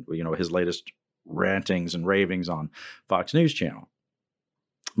Governor and his latest rantings and ravings on Fox News Channel.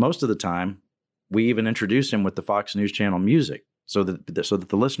 Most of the time, we even introduce him with the Fox News Channel music so that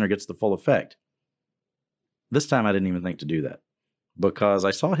the listener gets the full effect. This time, I didn't even think to do that because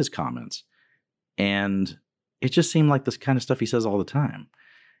I saw his comments, and it just seemed like this kind of stuff he says all the time.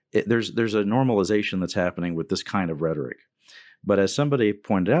 There's a normalization that's happening with this kind of rhetoric. But as somebody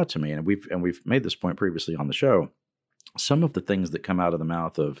pointed out to me, and we've made this point previously on the show, some of the things that come out of the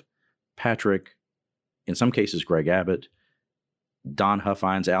mouth of Patrick, in some cases Greg Abbott, Don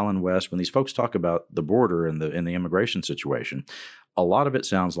Huffines, Alan West, when these folks talk about the border and the immigration situation, a lot of it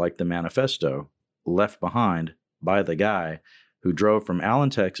sounds like the manifesto left behind by the guy who drove from Allen,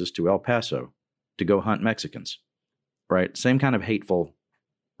 Texas to El Paso to go hunt Mexicans, right? Same kind of hateful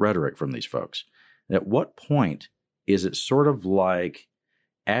rhetoric from these folks. At what point is it sort of like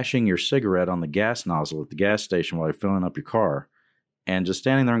ashing your cigarette on the gas nozzle at the gas station while you're filling up your car and just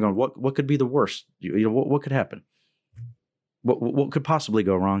standing there and going, what could be the worst? What could happen? What could possibly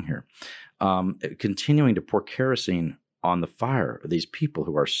go wrong here? Continuing to pour kerosene on the fire of these people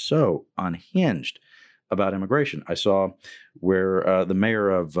who are so unhinged about immigration. I saw where the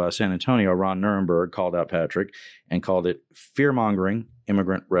mayor of San Antonio, Ron Nirenberg, called out Patrick and called it fear-mongering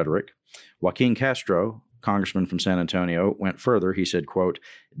immigrant rhetoric. Joaquin Castro, congressman from San Antonio, went further. He said, quote,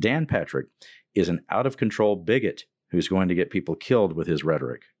 Dan Patrick is an out-of-control bigot who's going to get people killed with his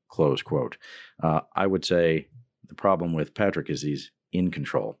rhetoric, close quote. I would say the problem with Patrick is he's in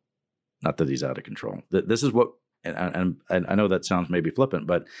control, not that he's out of control. This is what, and I know that sounds maybe flippant,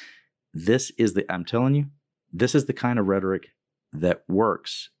 but I'm telling you, this is the kind of rhetoric that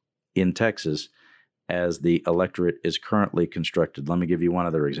works in Texas as the electorate is currently constructed. Let me give you one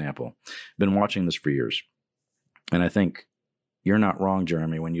other example. Been watching this for years, and I think you're not wrong,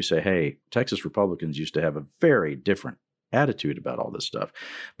 Jeremy, when you say, hey, Texas Republicans used to have a very different attitude about all this stuff.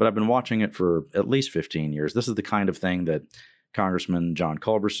 But I've been watching it for at least 15 years. This is the kind of thing that Congressman John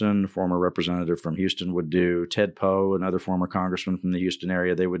Culberson, former representative from Houston, would do. Ted Poe, another former congressman from the Houston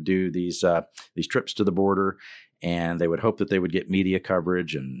area, they would do these trips to the border, and they would hope that they would get media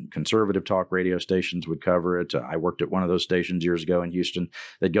coverage, and conservative talk radio stations would cover it. I worked at one of those stations years ago in Houston.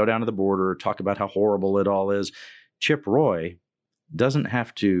 They'd go down to the border, talk about how horrible it all is. Chip Roy doesn't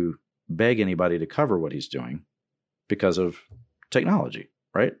have to beg anybody to cover what he's doing because of technology,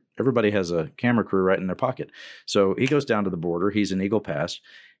 right? Everybody has a camera crew right in their pocket. So he goes down to the border. He's in Eagle Pass.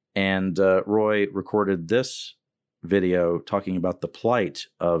 And Roy recorded this video talking about the plight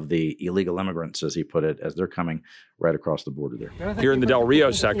of the illegal immigrants, as he put it, as they're coming right across the border there. Here in the Del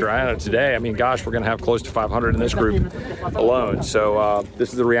Rio sector, I know today, we're going to have close to 500 in this group alone. So this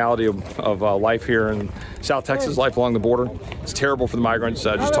is the reality of life here in South Texas, life along the border. It's terrible for the migrants.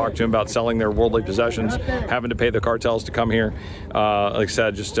 I just talked to them about selling their worldly possessions, having to pay the cartels to come here. Like I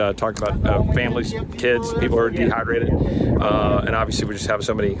said, just talked about families, kids, people who are dehydrated. And obviously we just have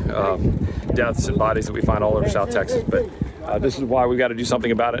so many deaths and bodies that we find all over South Texas. But this is why we've got to do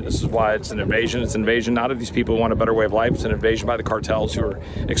something about it. This is why it's an invasion. It's an invasion not of these people who want a better way of life. It's an invasion by the cartels who are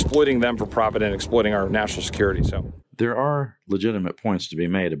exploiting them for profit and exploiting our national security. So there are legitimate points to be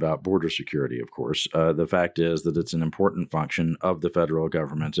made about border security, of course. The fact is that it's an important function of the federal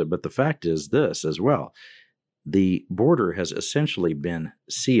government. But the fact is this as well. The border has essentially been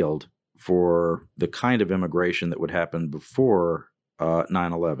sealed for the kind of immigration that would happen before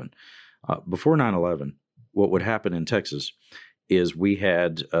 9/11. Before 9/11, what would happen in Texas is we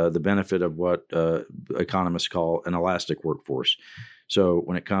had the benefit of what economists call an elastic workforce. So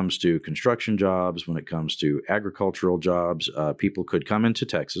when it comes to construction jobs, when it comes to agricultural jobs, people could come into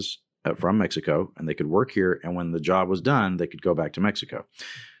Texas from Mexico, and they could work here, and when the job was done, they could go back to Mexico.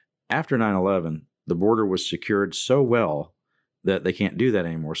 After 9/11, the border was secured so well that they can't do that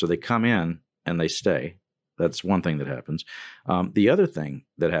anymore. So they come in and they stay. That's one thing that happens. The other thing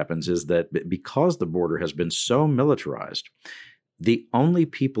that happens is that because the border has been so militarized, the only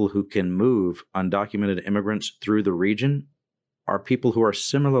people who can move undocumented immigrants through the region are people who are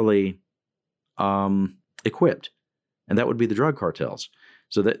similarly equipped, and that would be the drug cartels.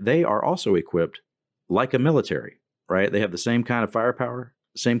 So that they are also equipped like a military, right? They have the same kind of firepower,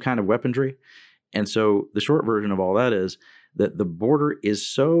 same kind of weaponry. And so the short version of all that is that the border is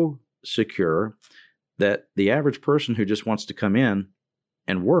so secure that the average person who just wants to come in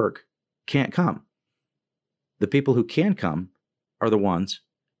and work can't come. The people who can come are the ones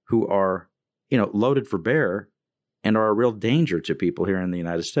who are, loaded for bear and are a real danger to people here in the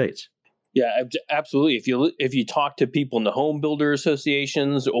United States. Yeah, absolutely. If you talk to people in the home builder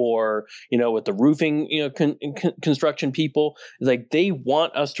associations or, with the roofing, construction people, it's like they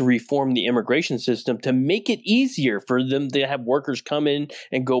want us to reform the immigration system to make it easier for them to have workers come in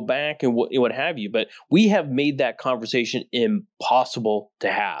and go back and what have you. But we have made that conversation impossible to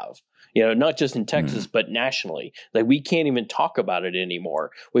have. Not just in Texas, but nationally. Like, we can't even talk about it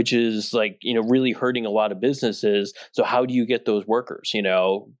anymore, which is really hurting a lot of businesses. So how do you get those workers?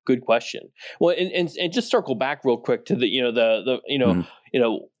 Good question. Well, and just circle back real quick to the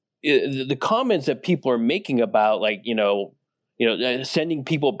comments that people are making about sending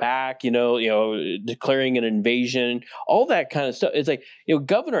people back, declaring an invasion, all that kind of stuff. It's like,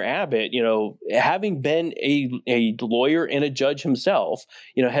 Governor Abbott, having been a lawyer and a judge himself,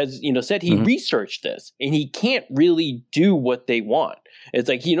 has, said he researched this and he can't really do what they want. It's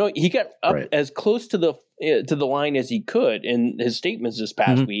like, he got up as close to the line as he could in his statements this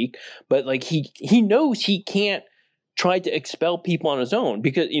past week, but he knows he can't try to expel people on his own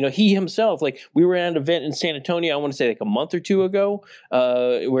because, he himself, we were at an event in San Antonio, I want to say a month or two ago,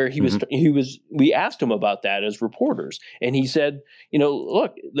 where we asked him about that as reporters. And he said,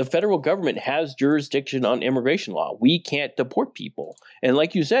 look, the federal government has jurisdiction on immigration law. We can't deport people. And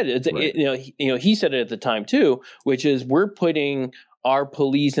like you said, he said it at the time too, which is we're putting our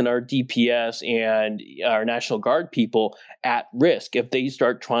police and our DPS and our National Guard people at risk if they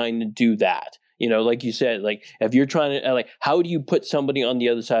start trying to do that. Like you said, if you're trying to, how do you put somebody on the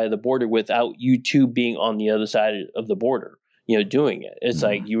other side of the border without you two being on the other side of the border, doing it? It's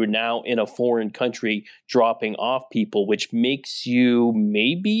like you are now in a foreign country dropping off people, which makes you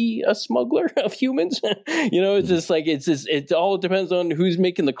maybe a smuggler of humans. It all depends on who's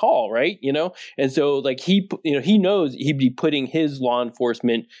making the call, right? And so he knows he'd be putting his law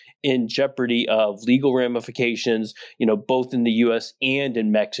enforcement in jeopardy of legal ramifications, both in the U.S. and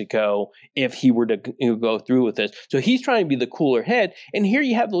in Mexico if he were to go through with this. So he's trying to be the cooler head. And here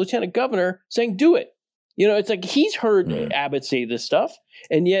you have the lieutenant governor saying, do it. It's like he's heard Abbott say this stuff,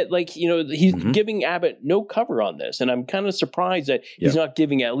 and yet, he's giving Abbott no cover on this. And I'm kind of surprised that he's not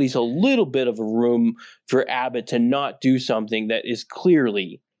giving at least a little bit of a room for Abbott to not do something that is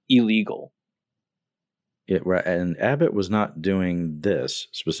clearly illegal. And Abbott was not doing this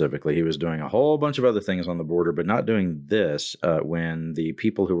specifically. He was doing a whole bunch of other things on the border, but not doing this when the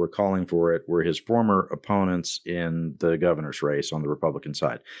people who were calling for it were his former opponents in the governor's race on the Republican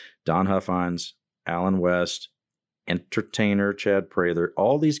side. Don Huffines, Alan West, entertainer Chad Prather,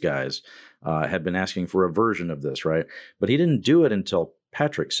 all these guys had been asking for a version of this, right? But he didn't do it until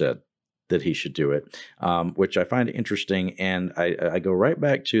Patrick said that he should do it, which I find interesting. And I go right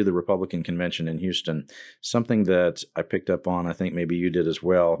back to the Republican convention in Houston, something that I picked up on. I think maybe you did as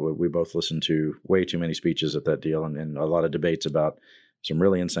well. We both listened to way too many speeches at that deal and a lot of debates about some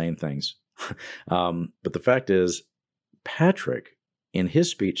really insane things. But the fact is, Patrick, in his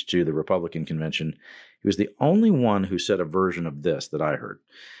speech to the Republican convention, he was the only one who said a version of this that I heard.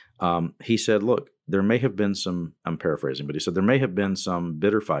 He said, look, there may have been some, I'm paraphrasing, but he said there may have been some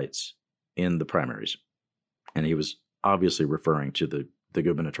bitter fights in the primaries. And he was obviously referring to the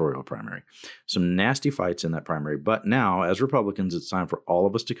gubernatorial primary. Some nasty fights in that primary. But now, as Republicans, it's time for all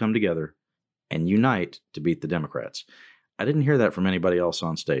of us to come together and unite to beat the Democrats. I didn't hear that from anybody else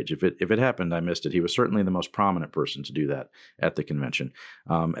on stage. If it happened, I missed it. He was certainly the most prominent person to do that at the convention.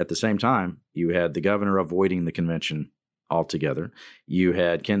 At the same time, you had the governor avoiding the convention altogether. You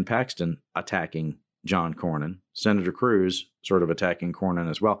had Ken Paxton attacking John Cornyn, Senator Cruz sort of attacking Cornyn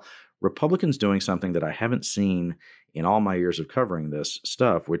as well. Republicans doing something that I haven't seen in all my years of covering this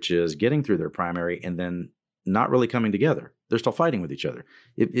stuff, which is getting through their primary and then not really coming together. They're still fighting with each other.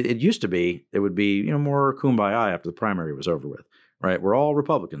 It used to be, it would be, more kumbaya after the primary was over with, right? We're all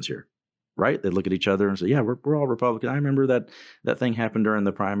Republicans here, right? They look at each other and say, yeah, we're all Republican. I remember that thing happened during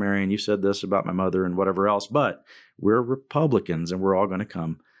the primary and you said this about my mother and whatever else, but we're Republicans and we're all going to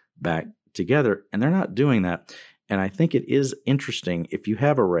come back together. And they're not doing that. And I think it is interesting if you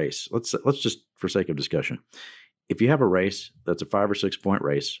have a race. Let's just, for sake of discussion, if you have a race that's a 5 or 6 point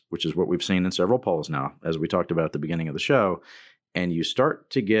race, which is what we've seen in several polls now, as we talked about at the beginning of the show, and you start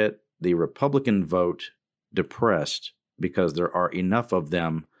to get the Republican vote depressed because there are enough of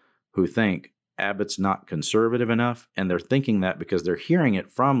them who think Abbott's not conservative enough, and they're thinking that because they're hearing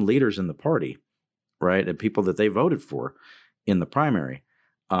it from leaders in the party, right, and people that they voted for in the primary.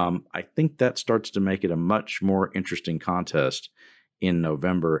 I think that starts to make it a much more interesting contest in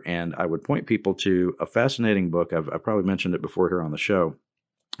November. And I would point people to a fascinating book. I've probably mentioned it before here on the show.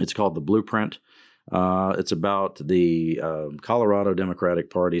 It's called The Blueprint. It's about the Colorado Democratic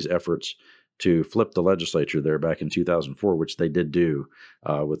Party's efforts to flip the legislature there back in 2004, which they did do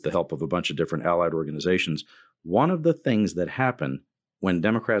with the help of a bunch of different allied organizations. One of the things that happened when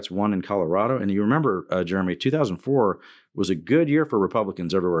Democrats won in Colorado, and you remember, Jeremy, 2004 was a good year for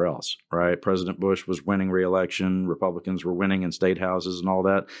Republicans everywhere else, right? President Bush was winning re-election, Republicans were winning in state houses and all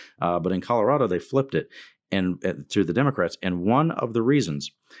that. But in Colorado, they flipped it and to the Democrats. And one of the reasons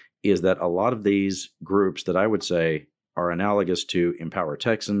is that a lot of these groups that I would say are analogous to Empower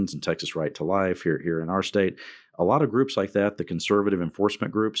Texans and Texas Right to Life here in our state, a lot of groups like that, the conservative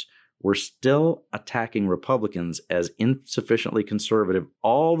enforcement groups, were still attacking Republicans as insufficiently conservative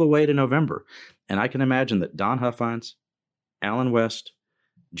all the way to November. And I can imagine that Don Huffines, Alan West,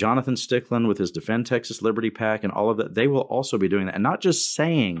 Jonathan Stickland with his Defend Texas Liberty PAC and all of that, they will also be doing that. And not just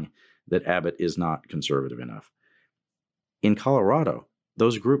saying that Abbott is not conservative enough. In Colorado,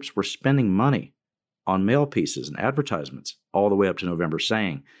 those groups were spending money on mail pieces and advertisements all the way up to November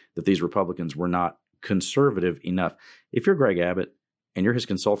saying that these Republicans were not conservative enough. If you're Greg Abbott and you're his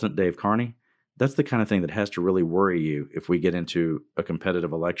consultant, Dave Carney, that's the kind of thing that has to really worry you if we get into a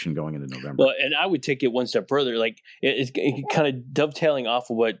competitive election going into November. Well, and I would take it one step further. Like it's kind of dovetailing off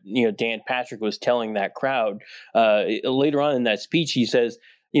of what Dan Patrick was telling that crowd later on in that speech. He says,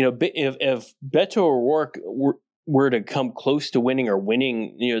 if Beto O'Rourke were to come close to winning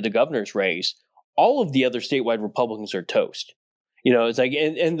the governor's race, all of the other statewide Republicans are toast. It's like,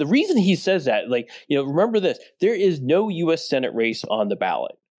 and the reason he says that, remember this, there is no U.S. Senate race on the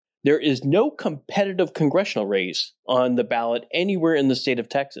ballot. There is no competitive congressional race on the ballot anywhere in the state of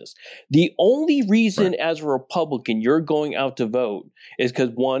Texas. The only reason as a Republican you're going out to vote is because,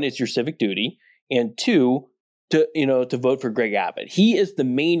 one, it's your civic duty, and two, to vote for Greg Abbott. He is the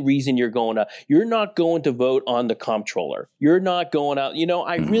main reason you're going out. You're not going to vote on the comptroller. You're not going out.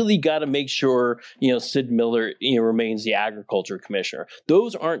 I really got to make sure, Sid Miller, remains the agriculture commissioner.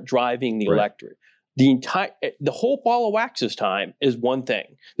 Those aren't driving the electorate. The whole ball of wax this time is one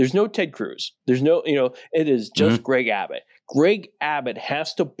thing. There's no Ted Cruz. There's no, it is just Greg Abbott. Greg Abbott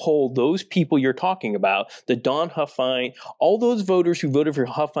has to poll those people you're talking about, the Don Huffine, all those voters who voted for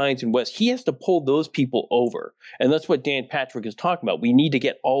Huffines and West. He has to pull those people over. And that's what Dan Patrick is talking about. We need to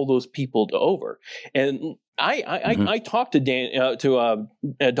get all those people over. And I talked to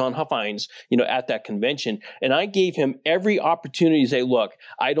Don Huffines, at that convention, and I gave him every opportunity to say, look,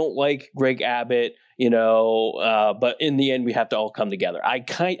 I don't like Greg Abbott, but in the end, we have to all come together. I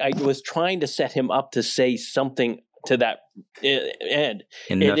was trying to set him up to say something to that end,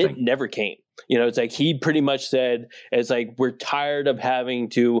 and it never came. It's like he pretty much said, it's like, we're tired of having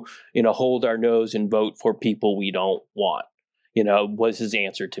to, hold our nose and vote for people we don't want. Was his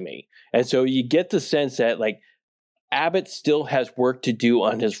answer to me. And so you get the sense that Abbott still has work to do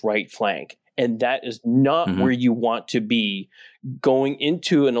on his right flank. And that is not where you want to be going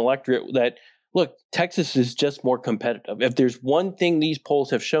into an electorate that, look, Texas is just more competitive. If there's one thing these polls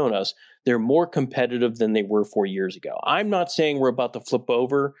have shown us, they're more competitive than they were 4 years ago. I'm not saying we're about to flip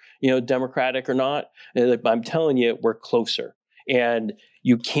over, Democratic or not. I'm telling you, we're closer. And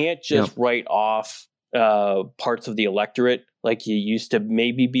you can't just write off parts of the electorate like you used to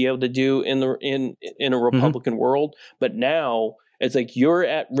maybe be able to do in a Republican world. But now it's like you're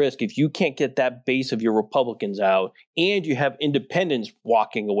at risk if you can't get that base of your Republicans out, and you have independents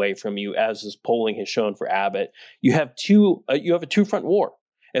walking away from you, as this polling has shown for Abbott. You have a two-front war.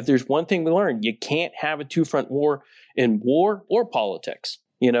 If there's one thing we learned, you can't have a two-front war in war or politics.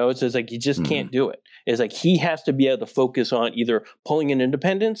 It's just like you just can't do it. It's like he has to be able to focus on either pulling in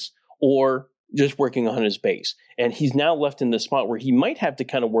independents or just working on his base. And he's now left in the spot where he might have to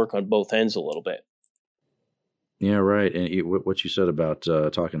kind of work on both ends a little bit. Yeah, right. And what you said about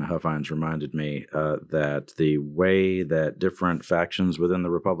talking to Huffines reminded me that the way that different factions within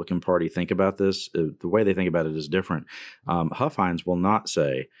the Republican Party think about this, the way they think about it is different. Huffines will not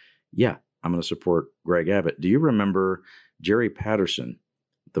say, yeah, I'm going to support Greg Abbott. Do you remember Jerry Patterson,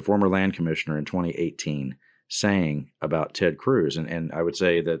 the former land commissioner in 2018, saying about Ted Cruz. And I would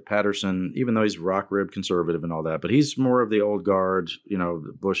say that Patterson, even though he's rock-ribbed conservative and all that, but he's more of the old guard,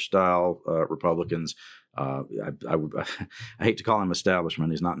 Bush-style Republicans. I hate to call him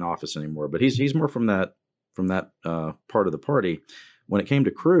establishment. He's not in office anymore, but he's more from that part of the party. When it came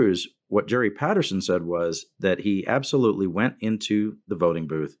to Cruz, what Jerry Patterson said was that he absolutely went into the voting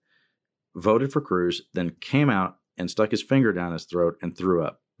booth, voted for Cruz, then came out and stuck his finger down his throat and threw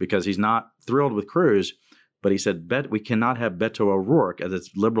up because he's not thrilled with Cruz. But he said, we cannot have Beto O'Rourke as a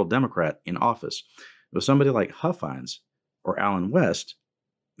liberal Democrat in office. But somebody like Huffines or Allen West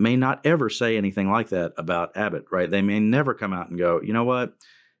may not ever say anything like that about Abbott, right? They may never come out and go, you know what?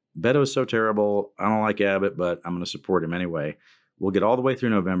 Beto is so terrible. I don't like Abbott, but I'm going to support him anyway. We'll get all the way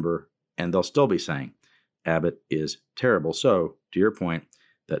through November, and they'll still be saying Abbott is terrible. So, to your point,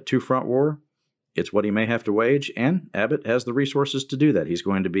 that two-front war, it's what he may have to wage, and Abbott has the resources to do that. He's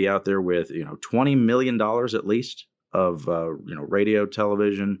going to be out there with, $20 million at least of, radio,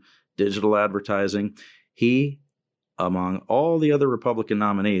 television, digital advertising. He, among all the other Republican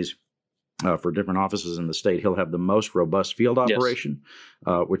nominees for different offices in the state, he'll have the most robust field operation,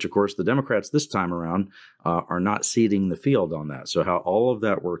 which, of course, the Democrats this time around are not ceding the field on that. So how all of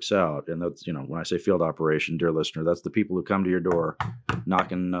that works out, and that's, when I say field operation, dear listener, that's the people who come to your door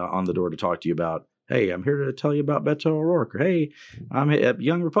knocking on the door to talk to you about, hey, I'm here to tell you about Beto O'Rourke. Or, hey, I'm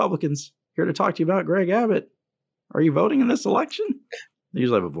Young Republicans here to talk to you about Greg Abbott. Are you voting in this election? They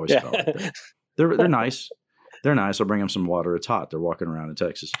usually have a voice call. They're nice. They're nice. I'll bring them some water. It's hot. They're walking around in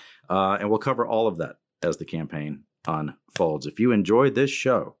Texas. And we'll cover all of that as the campaign unfolds. If you enjoyed this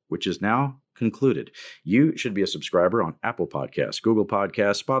show, which is now concluded, you should be a subscriber on Apple Podcasts, Google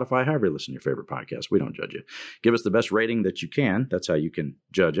Podcasts, Spotify, however you listen to your favorite podcast. We don't judge you. Give us the best rating that you can. That's how you can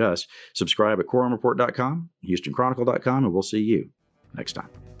judge us. Subscribe at quorumreport.com, HoustonChronicle.com, and we'll see you next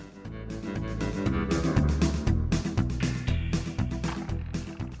time.